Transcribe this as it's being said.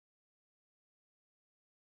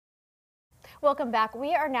Welcome back.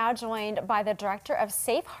 We are now joined by the Director of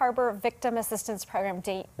Safe Harbor Victim Assistance Program,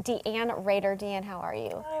 Deanne Rader. Deanne, how are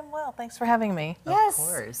you? I'm well. Thanks for having me. Yes. Of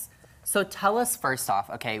course. So tell us first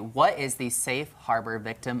off, okay, what is the Safe Harbor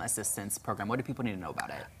Victim Assistance Program? What do people need to know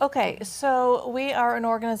about it? Okay, so we are an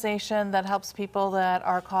organization that helps people that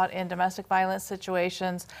are caught in domestic violence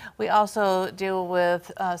situations. We also deal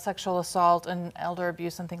with sexual assault and elder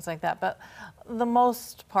abuse and things like that, but the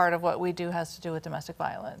most part of what we do has to do with domestic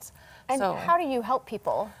violence. And how do you help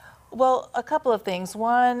people? Well, a couple of things.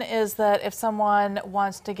 One is that if someone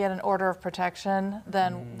wants to get an order of protection,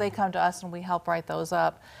 then they come to us and we help write those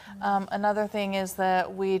up. Another thing is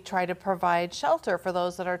that we try to provide shelter for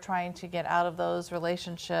those that are trying to get out of those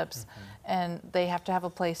relationships, and they have to have a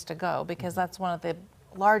place to go, because that's one of the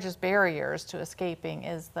largest barriers to escaping,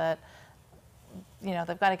 is that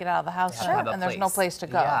they've got to get out of the house and there's no place to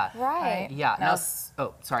go. Yeah. Right. Yeah. Now,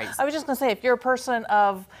 oh, sorry. I was just going to say, if you're a person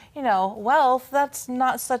of, wealth, that's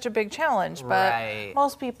not such a big challenge, but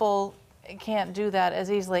most people can't do that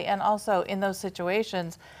as easily. And also in those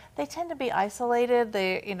situations, they tend to be isolated.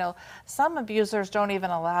 Some abusers don't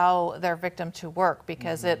even allow their victim to work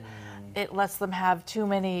because it lets them have too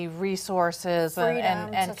many resources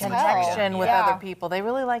and connection with other people. They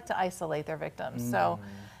really like to isolate their victims. So.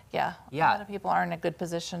 Yeah, a lot of people aren't in a good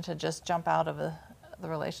position to just jump out of the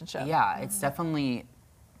relationship. Yeah, it's definitely,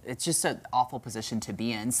 it's just an awful position to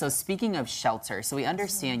be in. So speaking of shelter, so we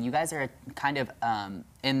understand you guys are kind of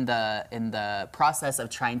in the process of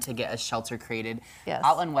trying to get a shelter created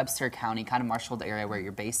out in Webster County, kind of Marshall area where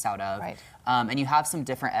you're based out of. Right. And you have some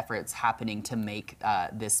different efforts happening to make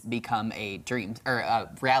this become a dream or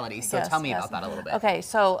a reality. So tell me about that a little bit. Okay,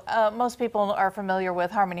 so most people are familiar with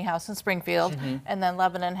Harmony House in Springfield, and then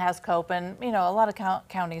Lebanon has Cope, and a lot of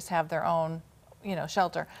counties have their own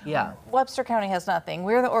shelter. Yeah. Webster County has nothing.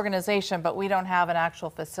 We're the organization, but we don't have an actual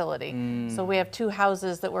facility. So we have 2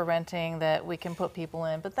 houses that we're renting that we can put people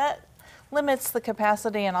in, but that limits the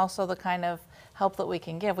capacity and also the kind of help that we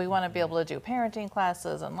can give. We want to be able to do parenting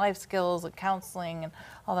classes and life skills and counseling and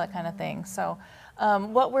all that kind of thing. So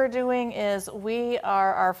what we're doing is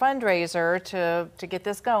our fundraiser to get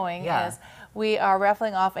this going is we are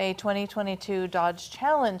raffling off a 2022 Dodge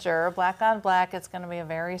Challenger, black on black. It's going to be a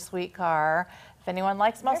very sweet car. If anyone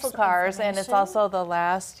likes muscle cars, and it's also the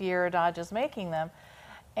last year Dodge is making them.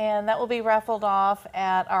 And that will be raffled off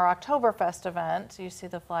at our Oktoberfest event. You see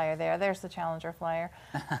the flyer there. There's the Challenger flyer.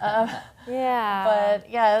 But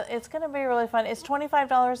yeah, it's going to be really fun. It's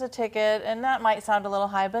 $25 a ticket, and that might sound a little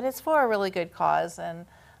high, but it's for a really good cause. And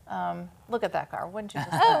look at that car, wouldn't you?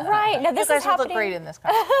 Just Oh, right. Now, this you is guys would happening. look great in this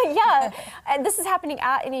car. Yeah. And this is happening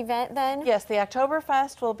at an event then? Yes, the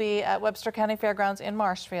Oktoberfest will be at Webster County Fairgrounds in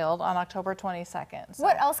Marshfield on October 22nd. So.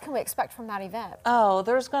 What else can we expect from that event? Oh,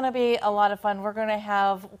 there's going to be a lot of fun. We're going to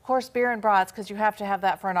have, of course, beer and brats, because you have to have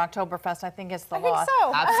that for an Oktoberfest. I think it's the law. I think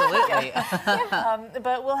so. Absolutely.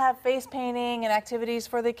 But we'll have face painting and activities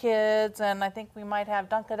for the kids, and I think we might have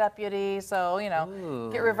dunk a deputy, so,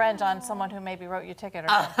 get revenge on someone who maybe wrote you a ticket or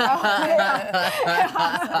something.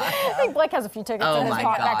 I think Blake has a few tickets in his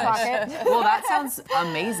back pocket. Well, that sounds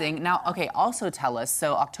amazing. Now, okay, also tell us,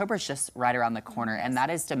 so October's just right around the corner, and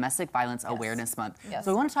that is Domestic Violence Awareness Month.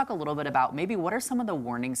 So we want to talk a little bit about maybe what are some of the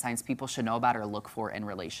warning signs people should know about or look for in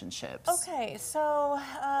relationships? Okay, so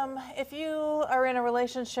if you are in a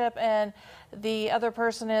relationship and the other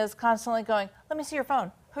person is constantly going, let me see your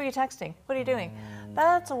phone. Who are you texting? What are you doing?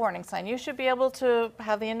 That's a warning sign. You should be able to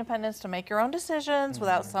have the independence to make your own decisions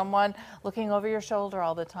without someone looking over your shoulder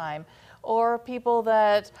all the time. Or people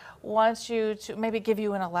that want you to maybe give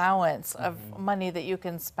you an allowance of money that you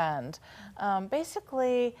can spend.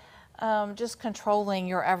 Basically, just controlling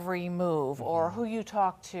your every move or who you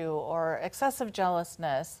talk to or excessive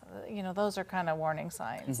jealousness. Those are kind of warning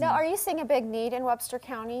signs. Now, are you seeing a big need in Webster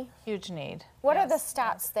County? Huge need. What are the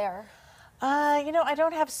stats there? I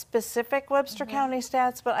don't have specific Webster County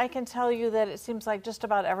stats, but I can tell you that it seems like just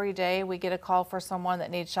about every day we get a call for someone that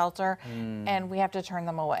needs shelter, and we have to turn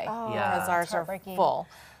them away because ours are full.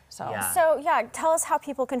 So tell us how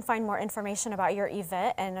people can find more information about your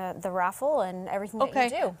event and the raffle and everything that you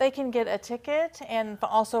do. They can get a ticket and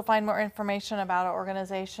also find more information about our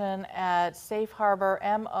organization at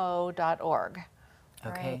safeharbormo.org.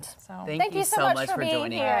 Okay. Right. Thank you so much for being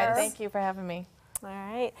joining here. us. Thank you for having me. All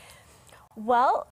right. Well,